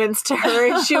movements to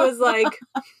her. And she was like,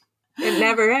 it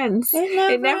never ends.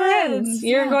 It never ends.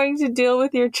 You're going to deal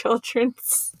with your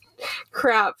children's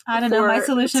crap. I don't know. My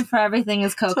solution for everything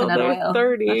is coconut oil.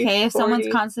 30, okay, if 40. Someone's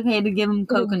constipated, give them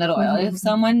coconut oil. If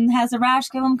someone has a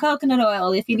rash, give them coconut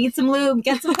oil. If you need some lube,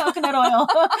 get some coconut oil.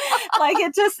 Like,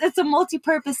 it's a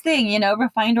multi-purpose thing, you know,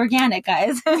 refined organic,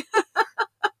 guys.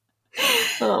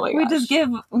 Oh my gosh. We just give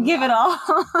it all.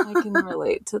 I can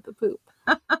relate to the poop.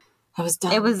 I was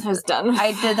done. I was done.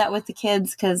 I did that with the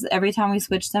kids because every time we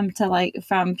switched them to like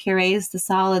from purees to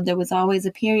solid, there was always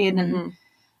a period. And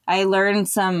I learned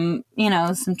some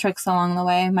tricks along the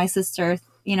way. My sister,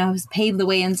 has paved the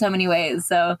way in so many ways.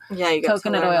 So yeah, you got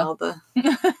coconut oil.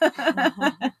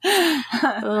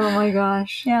 Oh my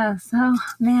gosh. Yeah. So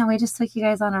man, we just took you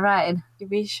guys on a ride.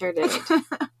 We sure did.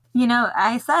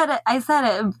 I said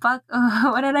it. But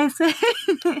what did I say?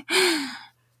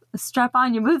 Strap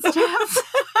on your bootstraps.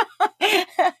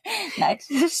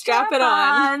 Just strap it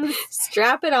on.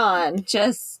 Strap it on.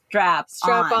 Just strap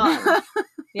on.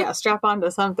 Yeah, strap on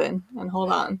to something and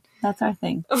hold on. That's our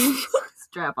thing.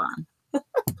 Strap on.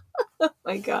 Oh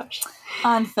my gosh.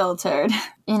 Unfiltered.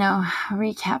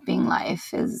 Recapping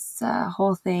life is a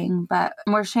whole thing, but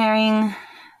we're sharing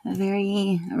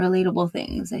very relatable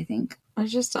things, I think. I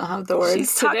just don't have the words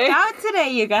She's today. Talked out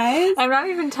today, you guys. I'm not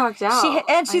even talked out.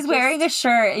 She's wearing a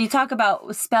shirt. You talk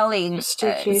about spelling.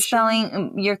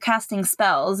 You're casting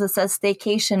spells. It says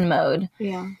staycation mode.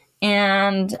 Yeah.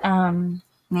 And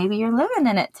maybe you're living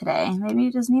in it today. Maybe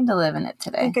you just need to live in it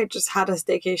today. I think I just had a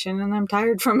staycation and I'm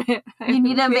tired from it. You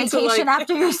need a vacation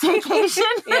after your staycation?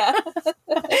 Yeah.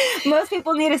 Most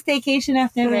people need a staycation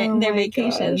after their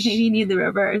vacation. Gosh. Maybe you need the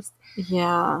reverse.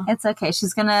 Yeah. It's okay.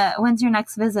 When's your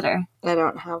next visitor? I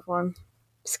don't have one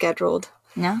scheduled.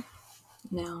 No?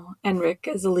 No. And Rick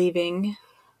is leaving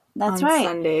on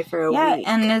Sunday for a week. Yeah,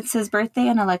 and it's his birthday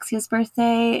and Alexia's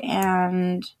birthday,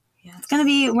 and it's going to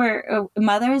be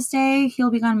Mother's Day.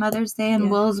 He'll be gone Mother's Day, and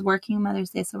Will's working Mother's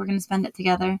Day, so we're going to spend it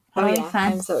together. That'll be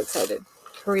fun. I'm so excited.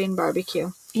 Korean barbecue.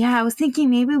 Yeah, I was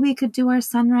thinking maybe we could do our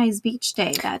sunrise beach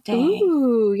day that day.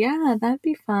 Ooh, yeah, that'd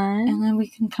be fun. And then we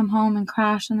can come home and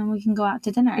crash, and then we can go out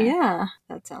to dinner. Yeah,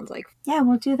 that sounds like... Yeah,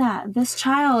 we'll do that. This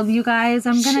child, you guys,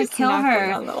 I'm going to kill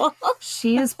her.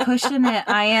 She is pushing it.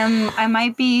 I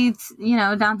might be,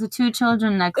 down to 2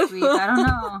 children next week. I don't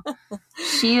know.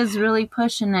 She is really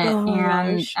pushing it,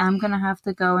 and I'm going to have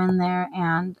to go in there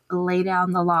and lay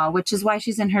down the law, which is why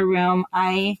she's in her room.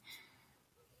 I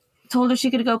told her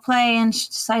she could go play, and she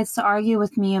decides to argue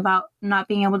with me about not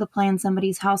being able to play in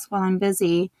somebody's house while I'm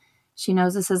busy. She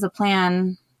knows this is a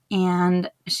plan,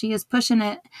 and she is pushing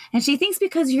it. And she thinks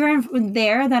because you're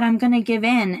there that I'm going to give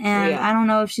in. And I don't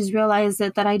know if she's realized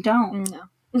it, that I don't.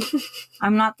 No.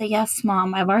 I'm not the yes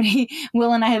mom.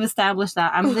 Will and I have established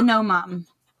that. I'm the no mom.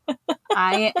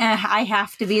 I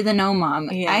have to be the no mom.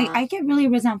 Yeah. I get really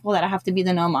resentful that I have to be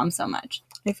the no mom so much.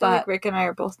 I feel like Rick and I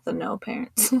are both the no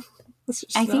parents.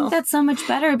 I think that's so much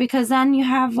better, because then you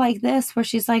have like this where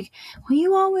she's like, well,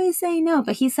 you always say no.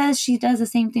 But he says she does the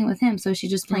same thing with him. So she's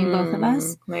just playing both of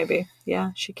us. Maybe.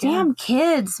 Yeah, she can. Damn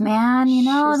kids, man.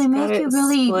 They make you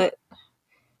really... split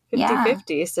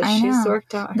 50-50. So she's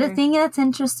worked out her... The thing that's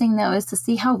interesting, though, is to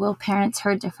see how Will parents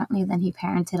her differently than he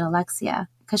parented Alexia.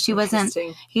 Because she wasn't...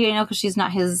 because she's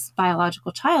not his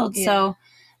biological child. Yeah. So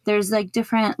there's like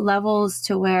different levels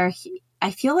to where... I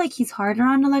feel like he's harder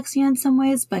on Alexia in some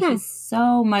ways, but he's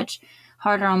so much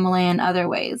harder on Malaya in other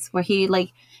ways, where he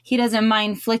doesn't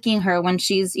mind flicking her when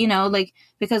she's,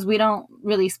 because we don't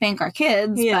really spank our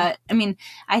kids. Yeah. But I mean,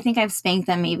 I think I've spanked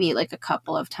them maybe like a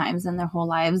couple of times in their whole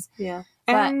lives. Yeah.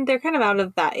 And they're kind of out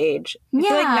of that age. I feel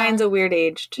like 9's a weird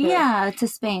age to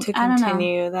spank. To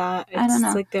continue that. I don't know.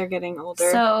 It's like they're getting older.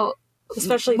 So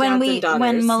especially dads and daughters.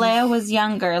 When Malaya was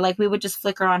younger, like we would just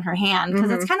flick her on her hand because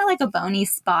it's kind of like a bony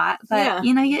spot, but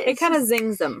it kind of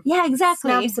zings them. Yeah,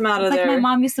 exactly. Snaps them out of there. Like my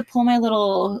mom used to pull my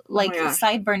little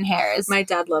sideburn hairs. My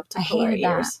dad loved to pull her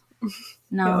ears.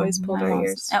 No, he always pulled her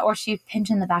ears. Or she'd pinch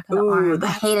in the back of the arm. I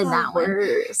hated that one.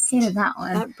 Hated that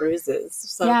one. That bruises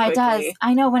so quickly. It does.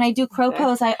 I know when I do crow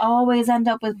pose, I always end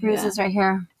up with bruises right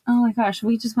here. Oh my gosh,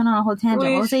 we just went on a whole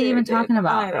tangent. What was I even talking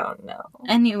about? I don't know.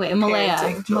 Anyway,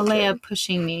 Malaya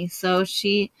pushing me. So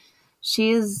she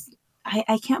is,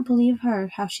 I can't believe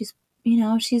how she's you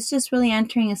know, she's just really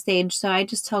entering a stage. So I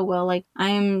just tell Will, like,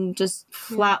 I'm just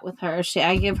flat with her.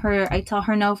 I tell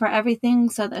her no for everything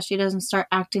so that she doesn't start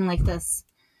acting like this.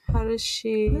 How does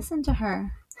she listen to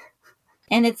her?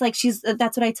 And it's like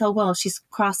that's what I tell Will. She's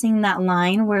crossing that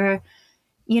line where,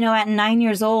 you know, at 9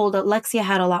 years old, Alexia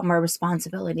had a lot more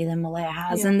responsibility than Malaya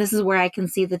has. Yeah. And this is where I can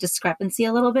see the discrepancy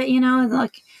a little bit, you know,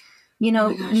 like, you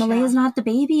know, Malaya's not the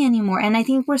baby anymore. And I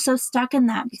think we're so stuck in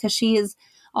that because she is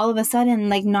all of a sudden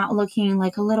like not looking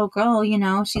like a little girl, you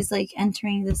know, she's like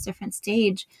entering this different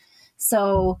stage.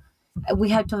 So we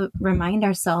have to remind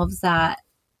ourselves that,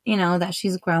 you know, that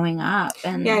she's growing up.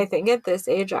 And yeah, I think at this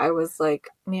age, I was like,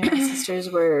 me and my sisters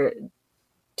were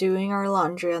doing our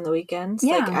laundry on the weekends,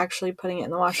 like actually putting it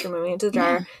in the washer, moving it to the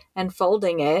dryer, and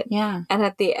folding it. Yeah. And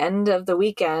at the end of the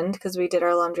weekend, because we did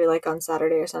our laundry like on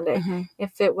Saturday or Sunday,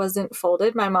 if it wasn't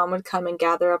folded, my mom would come and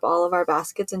gather up all of our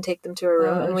baskets and take them to her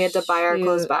room, and we had to buy our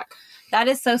clothes back. That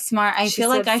is so smart. I feel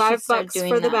like I should start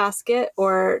doing $5 for the basket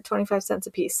or 25 cents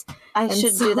a piece. I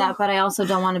should do that, but I also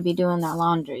don't want to be doing that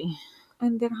laundry.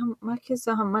 And then my kids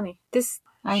don't have money.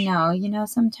 I know, you know,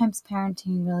 sometimes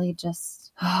parenting really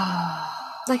just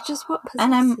like just what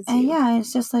possesses you? Yeah,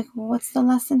 it's just like, what's the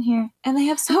lesson here? And they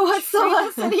have so what's the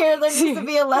lesson here? There needs to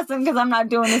be a lesson because I'm not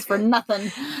doing this for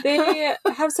nothing. They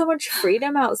have so much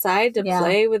freedom outside to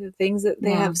play with the things that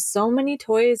they have so many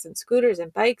toys and scooters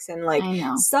and bikes and like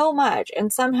so much,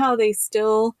 and somehow they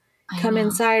still come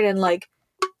inside and like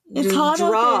it's hot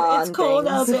out there. It's cold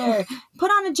out there. Put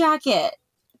on a jacket.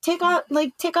 Take off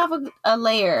a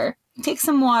layer. Take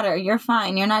some water. You're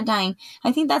fine. You're not dying.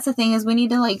 I think that's the thing is we need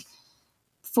to like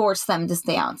force them to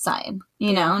stay outside,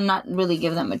 you know, not really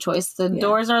give them a choice. The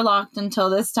doors are locked until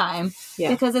this time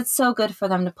because it's so good for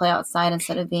them to play outside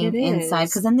instead of being inside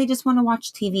because then they just want to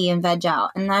watch TV and veg out.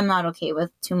 And I'm not okay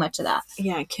with too much of that.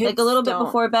 Yeah. Kids like a little bit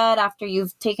before bed after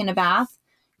you've taken a bath.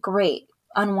 Great.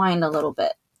 Unwind a little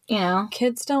bit. You know,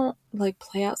 kids don't like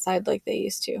play outside like they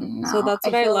used to. No, so that's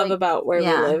what I love about where we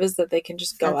live is that they can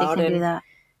just go out and do that.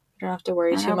 You don't have to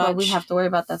worry too much. But we have to worry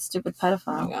about that stupid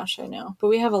pedophile. Oh my gosh, I know. But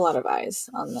we have a lot of eyes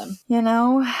on them. You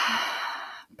know,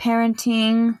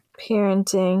 parenting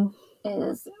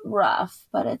is rough,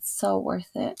 but it's so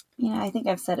worth it. You know, I think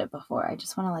I've said it before. I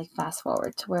just want to like fast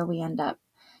forward to where we end up.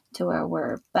 To where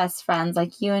we're best friends,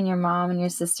 like you and your mom and your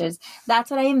sisters.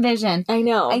 That's what I envision. I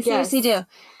know. I seriously do.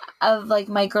 Of like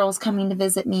my girls coming to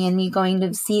visit me and me going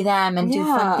to see them and do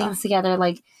fun things together.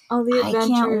 Like all the adventures, I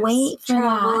can't wait for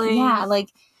that. Yeah, like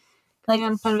I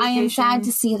am sad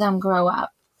to see them grow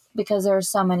up because there are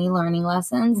so many learning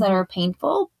lessons that are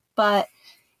painful, but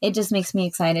it just makes me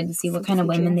excited to see what kind of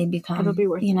women they become. It'll be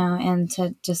worth it. And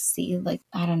to just see like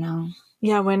I don't know.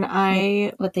 Yeah, when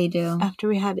what they do. After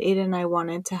we had Aiden, I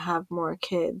wanted to have more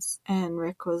kids. And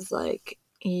Rick was like,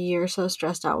 you're so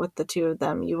stressed out with the two of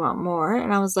them. You want more?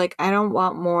 And I was like, I don't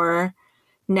want more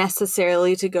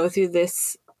necessarily to go through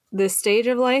this stage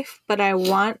of life. But I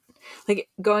want, like,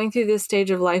 going through this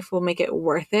stage of life will make it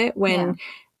worth it when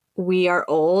we are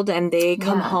old and they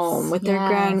come home with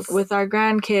with our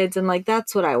grandkids, and like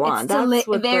that's what I want. That's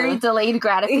very delayed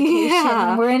gratification.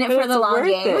 Yeah, we're in it for the long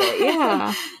game.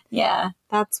 Yeah. Yeah.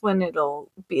 That's when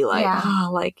it'll be like,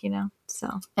 like, you know.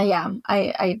 So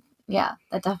I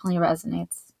that definitely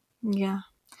resonates. Yeah.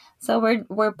 So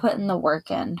we're putting the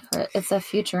work in for it. It's a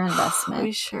future investment.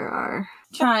 We sure are.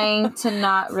 Trying to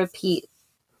not repeat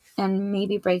and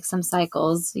maybe break some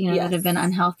cycles, you know, that have been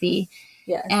unhealthy.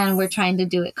 Yes. And we're trying to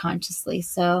do it consciously.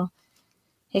 So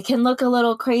it can look a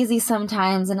little crazy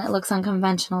sometimes and it looks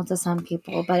unconventional to some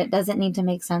people, but it doesn't need to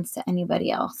make sense to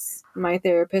anybody else. My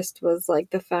therapist was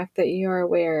like, the fact that you're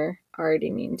aware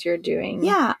already means you're doing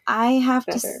I have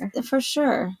better. For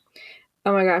sure.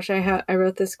 Oh my gosh, I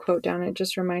wrote this quote down. It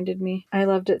just reminded me. I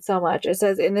loved it so much. It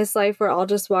says, in this life, we're all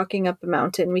just walking up a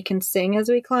mountain. We can sing as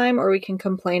we climb or we can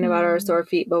complain about our sore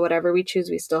feet, but whatever we choose,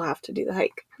 we still have to do the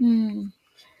hike.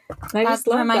 That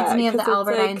reminds me of the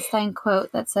Albert Einstein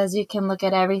quote that says you can look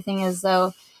at everything as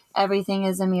though everything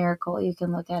is a miracle. You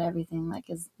can look at everything like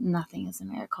as nothing is a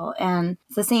miracle. And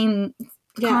it's the same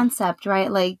concept,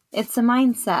 right? Like it's a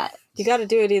mindset. You got to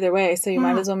do it either way, so you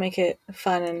might as well make it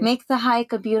fun and make the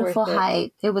hike a beautiful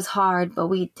hike. It was hard, but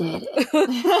we did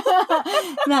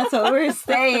it. That's what we're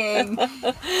saying.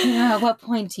 You know, at what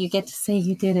point do you get to say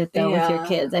you did it though with your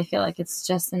kids? I feel like it's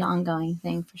just an ongoing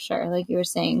thing for sure. Like you were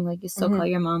saying, like you still call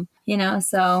your mom. You know,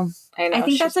 so I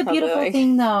think that's a beautiful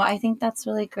thing though. I think that's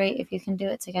really great if you can do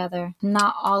it together.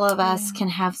 Not all of us can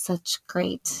have such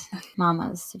great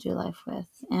mamas to do life with.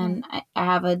 And I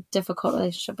have a difficult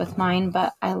relationship with mine,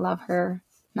 but I love her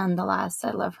nonetheless.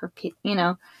 I love her, you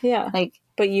know. Yeah. Like,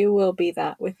 But you will be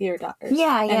that with your daughters.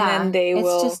 Yeah, yeah. And then they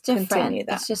will just different. continue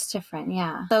that. It's just different,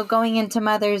 yeah. So going into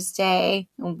Mother's Day,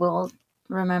 we'll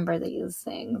remember these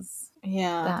things.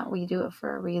 Yeah. That we do it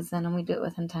for a reason and we do it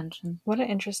with intention. What an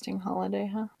interesting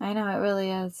holiday, huh? I know, it really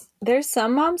is. There's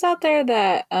some moms out there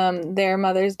that their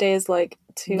Mother's Day is like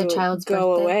to The child's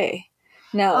go birthday? away.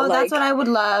 No, Oh, like, that's what I would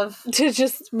love. to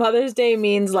just Mother's Day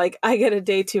means like I get a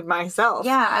day to myself.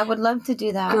 Yeah, I would love to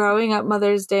do that. Growing up,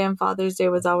 Mother's Day and Father's Day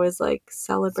was always like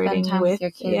celebrating Spend time with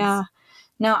your kids. Yeah.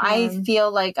 No, I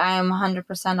feel like I am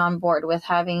 100% on board with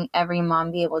having every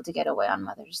mom be able to get away on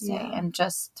Mother's Day. Yeah. And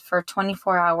just for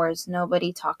 24 hours,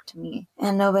 nobody talked to me.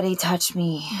 And nobody touched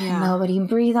me. Yeah. And nobody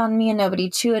breathed on me. And nobody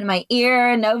chewed in my ear.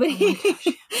 And nobody,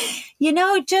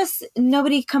 just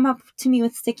nobody come up to me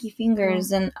with sticky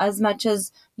fingers. And as much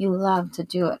as you love to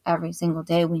do it every single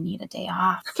day, we need a day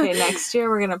off. Okay, next year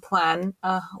we're going to plan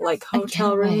a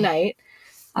hotel room wait. night.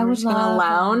 I We're would just going to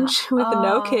lounge with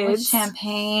no kids. With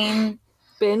champagne.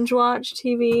 Binge watch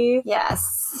TV.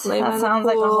 Yes. Lay by That the sounds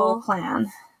like a pool. whole plan.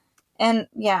 And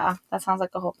yeah, that sounds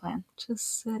like a whole plan.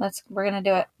 Just sit. We're gonna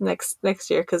do it next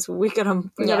year because we gotta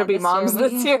be this moms year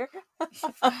this year.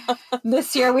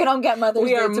 This year we don't get Mother's We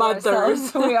Day are to mothers.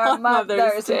 ourselves. We are Mother's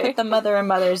mothers. We Day. put the mother in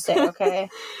Mother's Day, okay?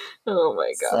 Oh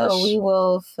my gosh. So we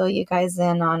will fill you guys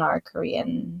in on our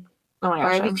Korean Oh my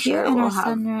gosh, I'm barbecue sure and we'll our have.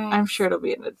 sunrise. I'm sure it'll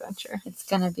be an adventure. It's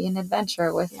gonna be an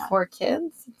adventure with Yeah. 4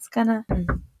 kids. It's gonna.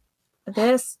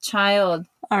 This child.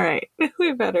 All right,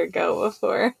 we better go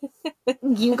before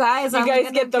You guys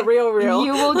get the real.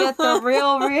 You will get the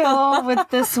real with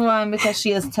this one because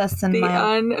she is testing the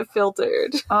my.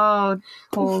 unfiltered, Oh,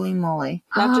 holy moly!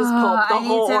 not just pulp, the I need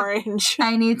whole to- orange.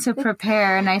 I need to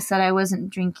prepare, and I said I wasn't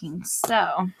drinking,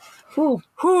 so Whew.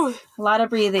 a lot of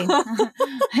breathing.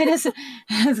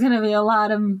 It's gonna be a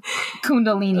lot of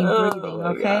kundalini breathing. Oh my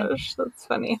Okay. gosh, that's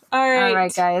funny. All All right,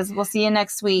 right, guys. We'll see you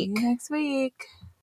next week. See you next week.